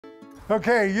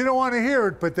Okay, you don't want to hear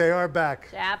it, but they are back.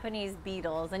 Japanese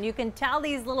beetles, and you can tell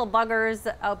these little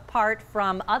buggers apart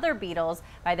from other beetles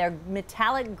by their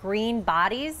metallic green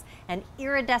bodies and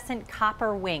iridescent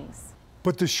copper wings.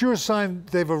 But the sure sign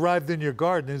they've arrived in your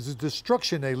garden is the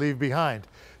destruction they leave behind.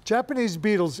 Japanese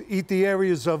beetles eat the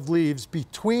areas of leaves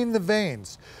between the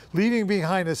veins, leaving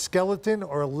behind a skeleton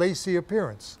or a lacy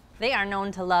appearance. They are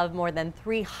known to love more than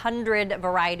 300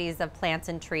 varieties of plants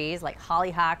and trees, like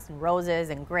hollyhocks and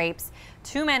roses and grapes.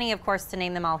 Too many, of course, to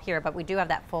name them all here, but we do have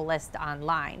that full list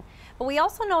online. But we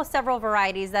also know several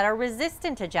varieties that are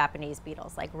resistant to Japanese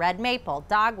beetles, like red maple,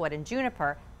 dogwood, and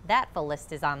juniper. That full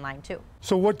list is online too.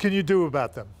 So what can you do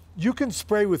about them? You can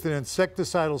spray with an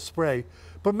insecticidal spray,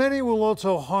 but many will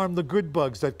also harm the good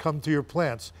bugs that come to your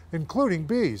plants, including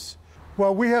bees.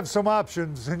 Well, we have some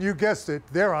options, and you guessed it,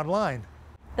 they're online.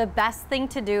 The best thing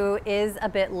to do is a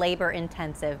bit labor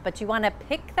intensive, but you want to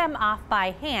pick them off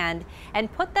by hand and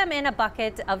put them in a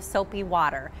bucket of soapy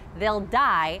water. They'll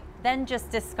die, then just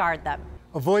discard them.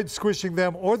 Avoid squishing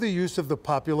them or the use of the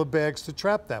popular bags to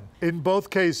trap them. In both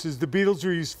cases, the beetles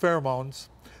release pheromones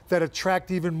that attract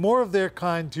even more of their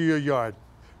kind to your yard.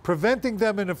 Preventing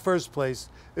them in the first place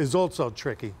is also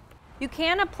tricky. You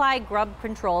can apply grub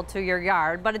control to your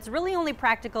yard, but it's really only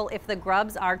practical if the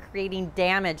grubs are creating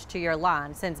damage to your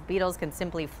lawn, since beetles can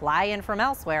simply fly in from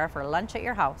elsewhere for lunch at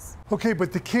your house. Okay,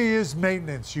 but the key is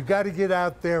maintenance. You got to get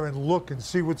out there and look and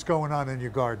see what's going on in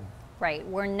your garden. Right,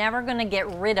 we're never going to get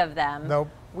rid of them. Nope.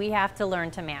 We have to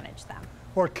learn to manage them.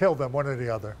 Or kill them, one or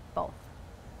the other. Both.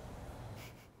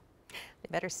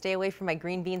 Better stay away from my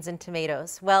green beans and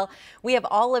tomatoes. Well, we have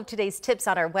all of today's tips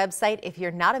on our website. If you're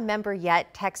not a member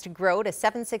yet, text GROW to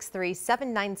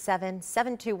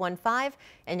 763-797-7215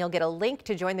 and you'll get a link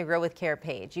to join the Grow with Care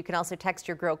page. You can also text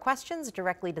your Grow questions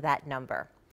directly to that number.